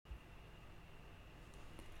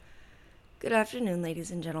Good afternoon, ladies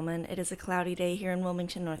and gentlemen. It is a cloudy day here in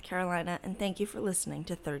Wilmington, North Carolina, and thank you for listening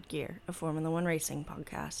to Third Gear, a Formula One racing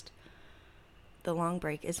podcast. The long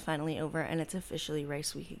break is finally over and it's officially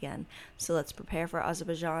race week again, so let's prepare for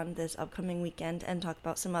Azerbaijan this upcoming weekend and talk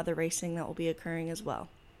about some other racing that will be occurring as well.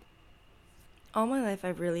 All my life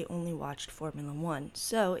I've really only watched Formula One,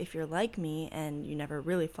 so if you're like me and you never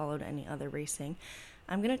really followed any other racing,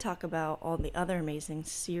 I'm going to talk about all the other amazing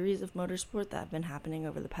series of motorsport that have been happening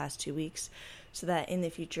over the past 2 weeks, so that in the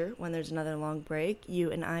future, when there's another long break,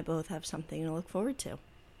 you and I both have something to look forward to.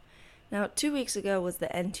 Now, 2 weeks ago was the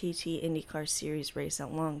NTT IndyCar Series race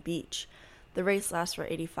at Long Beach. The race lasts for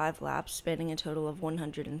 85 laps, spanning a total of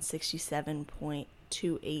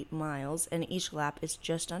 167.28 miles, and each lap is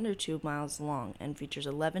just under 2 miles long and features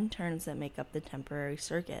 11 turns that make up the temporary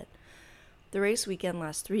circuit. The race weekend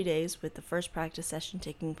lasts 3 days, with the first practice session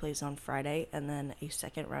taking place on Friday and then a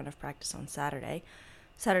second round of practice on Saturday.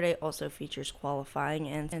 Saturday also features qualifying,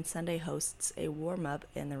 and Sunday hosts a warm-up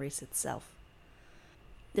and the race itself.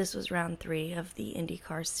 This was round 3 of the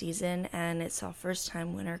IndyCar season, and it saw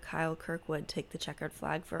first-time winner Kyle Kirkwood take the checkered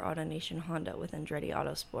flag for AutoNation Honda with Andretti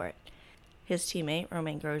Autosport. His teammate,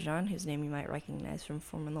 Romain Grosjean, whose name you might recognize from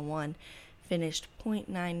Formula One, finished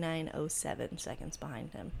 .9907 seconds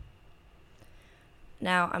behind him.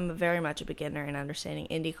 Now, I'm very much a beginner in understanding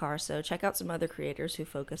IndyCar, so check out some other creators who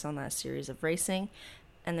focus on that series of racing,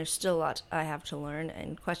 and there's still a lot I have to learn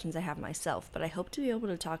and questions I have myself, but I hope to be able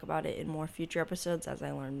to talk about it in more future episodes as I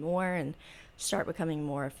learn more and start becoming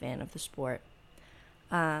more a fan of the sport.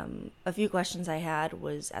 A few questions I had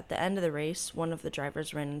was, at the end of the race, one of the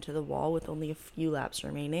drivers ran into the wall with only a few laps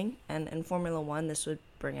remaining, and in Formula One, this would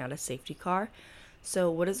bring out a safety car.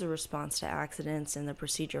 So what is the response to accidents and the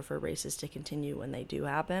procedure for races to continue when they do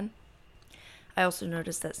happen? I also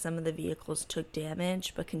noticed that some of the vehicles took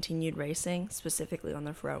damage but continued racing, specifically on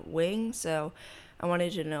the front wing, so I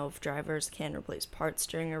wanted to know if drivers can replace parts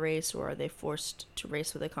during a race, or are they forced to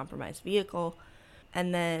race with a compromised vehicle?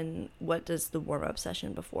 And then, what does the warm-up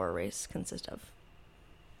session before a race consist of?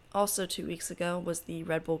 Also, 2 weeks ago was the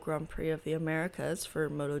Red Bull Grand Prix of the Americas for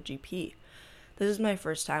MotoGP. This is my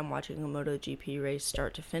first time watching a MotoGP race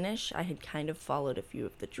start to finish. I had kind of followed a few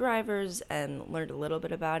of the drivers and learned a little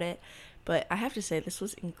bit about it, but I have to say this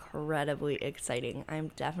was incredibly exciting. I'm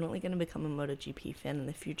definitely going to become a MotoGP fan in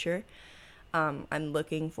the future. I'm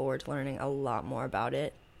looking forward to learning a lot more about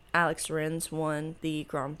it. Alex Rins won the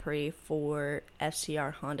Grand Prix for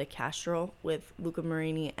FCR Honda Castrol, with Luca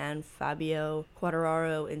Marini and Fabio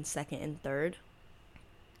Quartararo in second and third.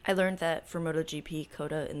 I learned that for MotoGP,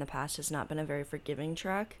 COTA in the past has not been a very forgiving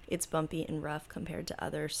track. It's bumpy and rough compared to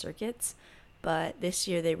other circuits, but this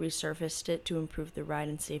year they resurfaced it to improve the ride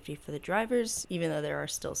and safety for the drivers, even though there are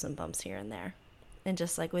still some bumps here and there. And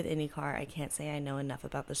just like with IndyCar, I can't say I know enough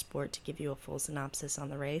about the sport to give you a full synopsis on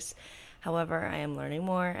the race. However, I am learning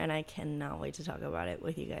more, and I cannot wait to talk about it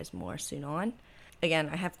with you guys more soon on. Again,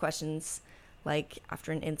 I have questions like,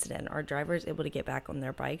 after an incident, are drivers able to get back on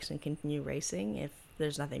their bikes and continue racing if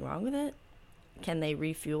there's nothing wrong with it? Can they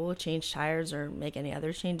refuel, change tires, or make any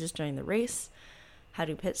other changes during the race? How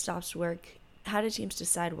do pit stops work? How do teams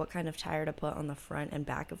decide what kind of tire to put on the front and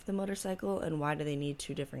back of the motorcycle, and why do they need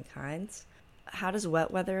 2 different kinds? How does wet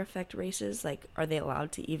weather affect races? Like, are they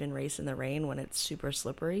allowed to even race in the rain when it's super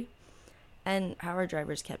slippery? And how are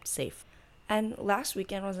drivers kept safe? And last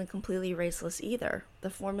weekend wasn't completely raceless either. The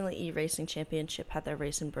Formula E Racing Championship had their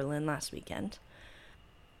race in Berlin last weekend.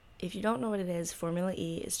 If you don't know what it is, Formula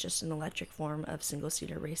E is just an electric form of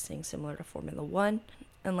single-seater racing similar to Formula One,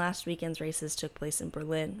 and last weekend's races took place in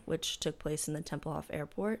Berlin, which took place in the Tempelhof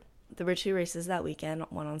Airport. There were 2 races that weekend,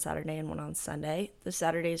 one on Saturday and one on Sunday. The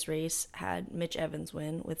Saturday's race had Mitch Evans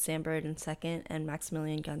win, with Sam Bird in second and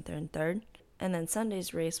Maximilian Gunther in third. And then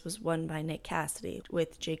Sunday's race was won by Nick Cassidy,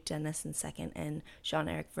 with Jake Dennis in second and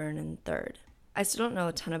Jean-Eric Vergne in third. I still don't know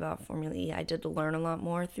a ton about Formula E. I did learn a lot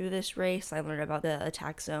more through this race. I learned about the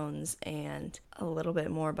attack zones and a little bit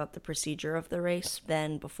more about the procedure of the race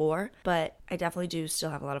than before, but I definitely do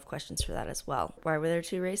still have a lot of questions for that as well. Why were there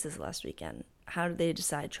 2 races last weekend? How did they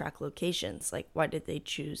decide track locations? Like, why did they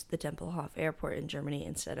choose the Tempelhof Airport in Germany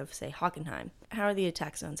instead of, say, Hockenheim? How are the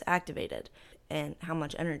attack zones activated? And how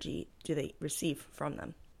much energy do they receive from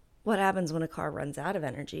them? What happens when a car runs out of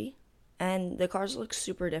energy? And the cars look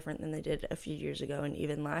super different than they did a few years ago and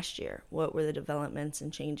even last year. What were the developments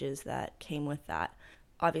and changes that came with that?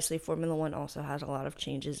 Obviously, Formula One also has a lot of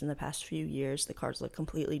changes in the past few years. The cars look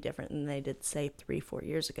completely different than they did, say, 3-4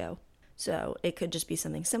 years ago. So it could just be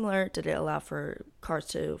something similar. Did it allow for cars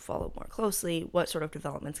to follow more closely? What sort of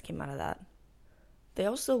developments came out of that? They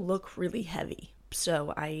also look really heavy.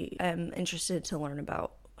 So I am interested to learn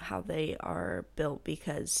about how they are built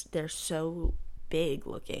because they're so big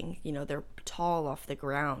looking. You know, they're tall off the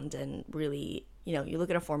ground and really, you know, you look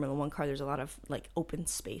at a Formula One car, there's a lot of like open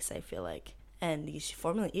space, I feel like. And these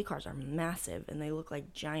Formula E cars are massive and they look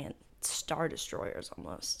like giant star destroyers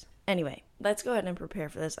almost. Anyway, let's go ahead and prepare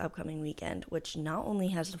for this upcoming weekend, which not only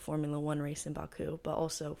has the Formula One race in Baku, but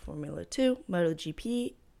also Formula 2,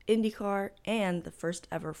 MotoGP, IndyCar, and the first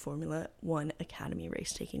ever Formula One Academy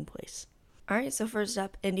race taking place. Alright, so first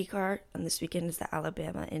up, IndyCar, and this weekend is the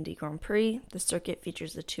Alabama Indy Grand Prix. The circuit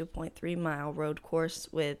features a 2.3 mile road course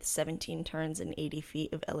with 17 turns and 80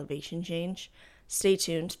 feet of elevation change. Stay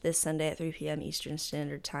tuned this Sunday at 3 p.m. Eastern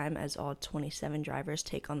Standard Time as all 27 drivers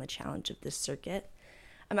take on the challenge of this circuit.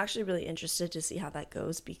 I'm actually really interested to see how that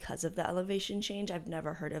goes because of the elevation change. I've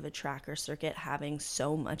never heard of a track or circuit having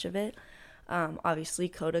so much of it. Obviously,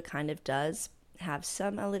 COTA kind of does have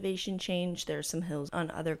some elevation change. There are some hills on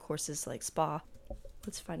other courses like Spa.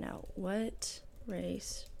 Let's find out what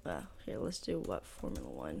race. Here, let's do what Formula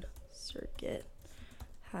One circuit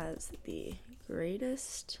has the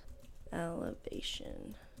greatest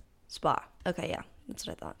elevation. Spa. Okay, yeah, that's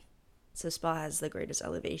what I thought. So Spa has the greatest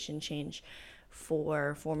elevation change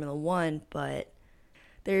for Formula One, but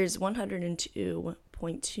there's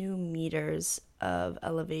 102.2 meters of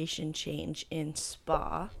elevation change in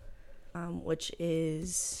Spa, which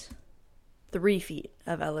is 3 feet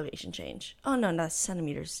of elevation change. Oh no, that's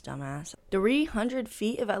centimeters, dumbass. 300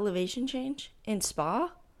 feet of elevation change in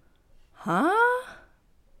Spa? Huh?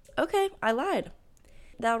 Okay, I lied.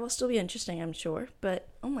 That will still be interesting, I'm sure, but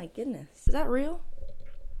oh my goodness, is that real?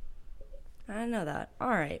 I didn't know that.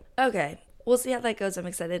 Alright, okay. We'll see how that goes. I'm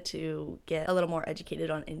excited to get a little more educated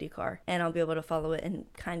on IndyCar, and I'll be able to follow it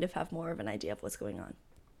and kind of have more of an idea of what's going on.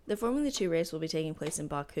 The Formula 2 race will be taking place in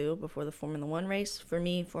Baku before the Formula 1 race. For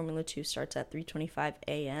me, Formula 2 starts at 3:25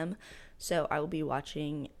 a.m., so I will be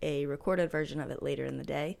watching a recorded version of it later in the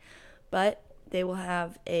day. But they will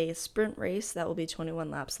have a sprint race that will be 21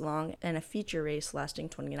 laps long and a feature race lasting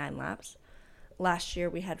 29 laps. Last year,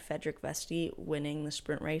 we had Federic Vesti winning the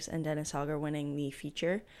sprint race and Dennis Hogger winning the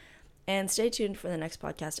feature. And stay tuned for the next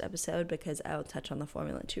podcast episode because I will touch on the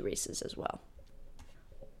Formula 2 races as well.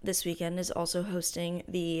 This weekend is also hosting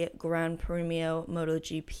the Gran Premio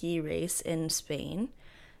MotoGP race in Spain.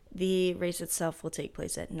 The race itself will take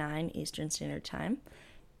place at 9 Eastern Standard Time.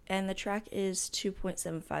 And the track is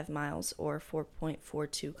 2.75 miles or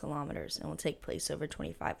 4.42 kilometers and will take place over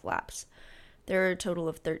 25 laps. There are a total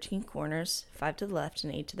of 13 corners, 5 to the left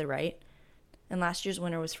and 8 to the right. And last year's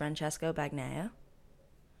winner was Francesco Bagnaia.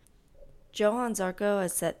 Johann Zarco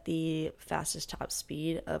has set the fastest top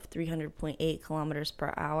speed of 300.8 kilometers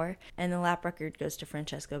per hour, and the lap record goes to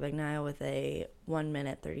Francesco Bagnaia with a 1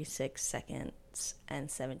 minute 36 seconds and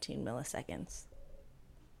 17 milliseconds.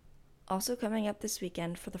 Also coming up this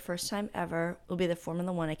weekend for the first time ever will be the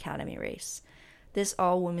Formula One Academy race. This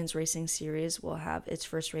all-women's racing series will have its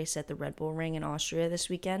first race at the Red Bull Ring in Austria this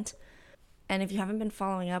weekend. And if you haven't been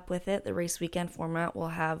following up with it, the race weekend format will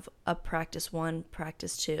have a practice 1,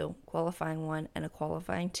 practice 2, qualifying 1, and a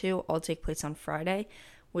qualifying 2 all take place on Friday,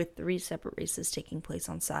 with 3 separate races taking place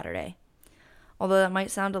on Saturday. Although that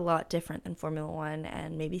might sound a lot different than Formula One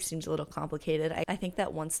and maybe seems a little complicated, I think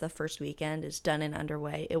that once the first weekend is done and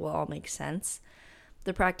underway, it will all make sense.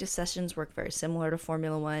 The practice sessions work very similar to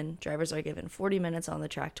Formula One. Drivers are given 40 minutes on the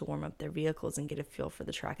track to warm up their vehicles and get a feel for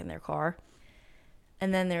the track in their car.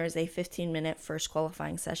 And then there is a 15-minute first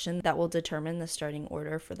qualifying session that will determine the starting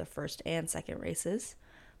order for the first and second races.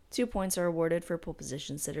 2 points are awarded for pole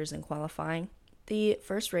position sitters in qualifying. The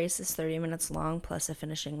first race is 30 minutes long plus a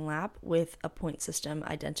finishing lap with a point system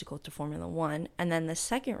identical to Formula One. And then the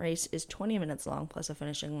second race is 20 minutes long plus a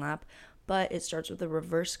finishing lap, but it starts with a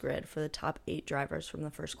reverse grid for the top 8 drivers from the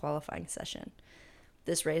first qualifying session.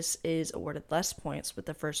 This race is awarded less points, with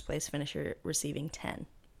the first place finisher receiving 10.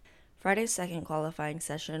 Friday's second qualifying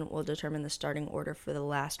session will determine the starting order for the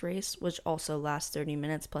last race, which also lasts 30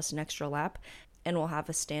 minutes plus an extra lap, and will have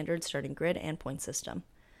a standard starting grid and point system.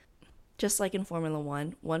 Just like in Formula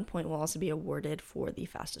One, 1 point will also be awarded for the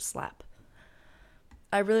fastest lap.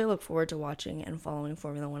 I really look forward to watching and following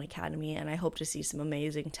Formula One Academy, and I hope to see some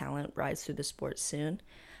amazing talent rise through the sport soon.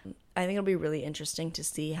 I think it'll be really interesting to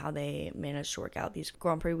see how they manage to work out these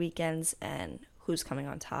Grand Prix weekends and who's coming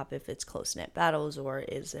on top, if it's close-knit battles or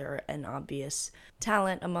is there an obvious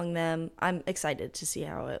talent among them. I'm excited to see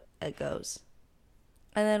how it goes.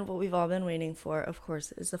 And then what we've all been waiting for, of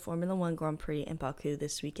course, is the Formula One Grand Prix in Baku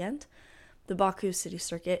this weekend. The Baku City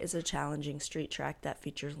Circuit is a challenging street track that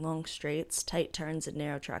features long straights, tight turns, and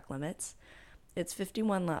narrow track limits. It's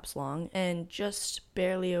 51 laps long and just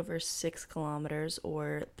barely over 6 kilometers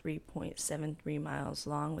or 3.73 miles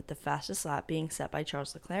long, with the fastest lap being set by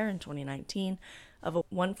Charles Leclerc in 2019 of a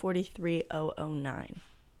 1:43.009.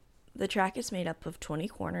 The track is made up of 20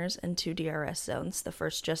 corners and 2 DRS zones, the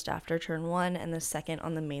first just after turn 1 and the second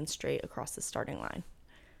on the main straight across the starting line.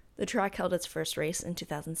 The track held its first race in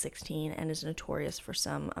 2016 and is notorious for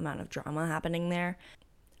some amount of drama happening there.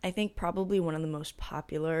 I think probably one of the most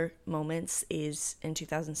popular moments is in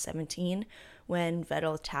 2017 when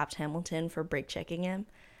Vettel tapped Hamilton for brake checking him,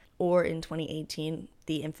 or in 2018,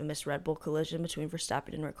 the infamous Red Bull collision between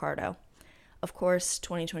Verstappen and Ricciardo. Of course,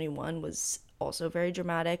 2021 was also very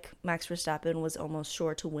dramatic. Max Verstappen was almost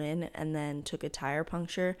sure to win and then took a tire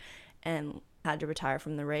puncture and had to retire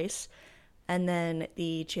from the race. And then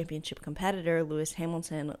the championship competitor, Lewis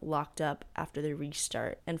Hamilton, locked up after the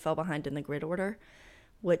restart and fell behind in the grid order,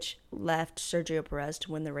 which left Sergio Perez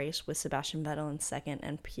to win the race with Sebastian Vettel in second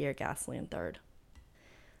and Pierre Gasly in third.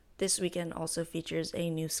 This weekend also features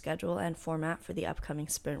a new schedule and format for the upcoming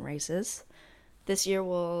sprint races. This year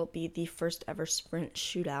will be the first ever sprint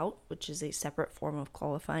shootout, which is a separate form of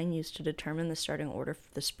qualifying used to determine the starting order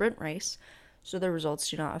for the sprint race, so the results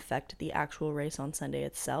do not affect the actual race on Sunday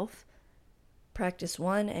itself. Practice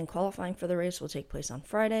 1 and qualifying for the race will take place on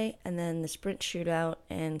Friday, and then the sprint shootout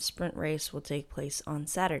and sprint race will take place on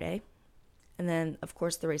Saturday. And then, of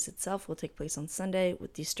course, the race itself will take place on Sunday,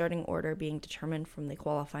 with the starting order being determined from the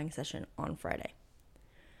qualifying session on Friday.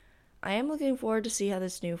 I am looking forward to see how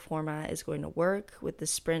this new format is going to work, with the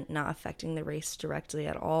sprint not affecting the race directly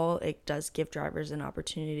at all. It does give drivers an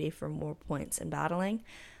opportunity for more points and battling,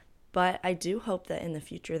 but I do hope that in the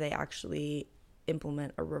future they actually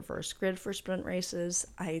implement a reverse grid for sprint races.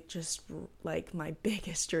 I just, like, my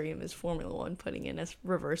biggest dream is Formula One putting in a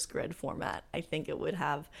reverse grid format. I think it would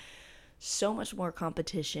have so much more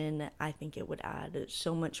competition. I think it would add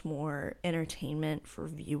so much more entertainment for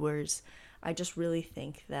viewers. I just really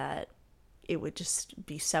think that it would just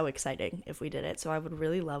be so exciting if we did it. So I would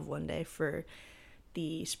really love one day for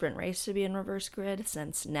the sprint race to be in reverse grid,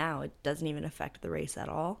 since now it doesn't even affect the race at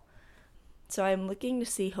all. So I'm looking to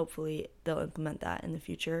see, hopefully they'll implement that in the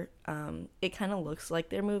future. It kind of looks like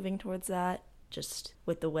they're moving towards that, just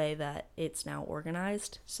with the way that it's now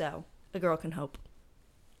organized. So a girl can hope.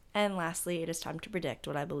 And lastly, it is time to predict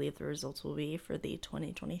what I believe the results will be for the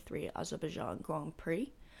 2023 Azerbaijan Grand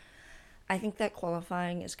Prix. I think that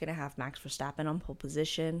qualifying is going to have Max Verstappen on pole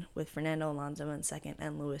position, with Fernando Alonso in second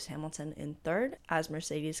and Lewis Hamilton in third, as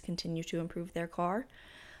Mercedes continue to improve their car.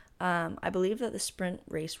 I believe that the sprint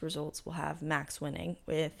race results will have Max winning,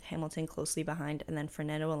 with Hamilton closely behind, and then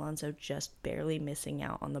Fernando Alonso just barely missing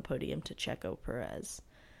out on the podium to Checo Perez.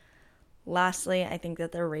 Lastly, I think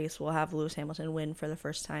that the race will have Lewis Hamilton win for the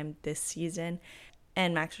first time this season,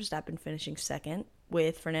 and Max Verstappen finishing second,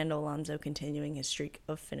 with Fernando Alonso continuing his streak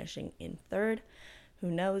of finishing in third. Who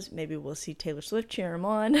knows, maybe we'll see Taylor Swift cheer him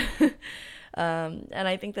on. And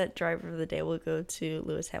I think that driver of the day will go to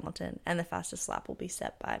Lewis Hamilton, and the fastest lap will be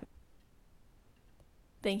set by.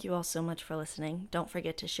 Thank you all so much for listening. Don't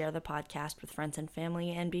forget to share the podcast with friends and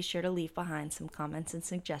family, and be sure to leave behind some comments and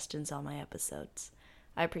suggestions on my episodes.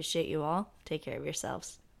 I appreciate you all. Take care of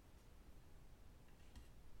yourselves.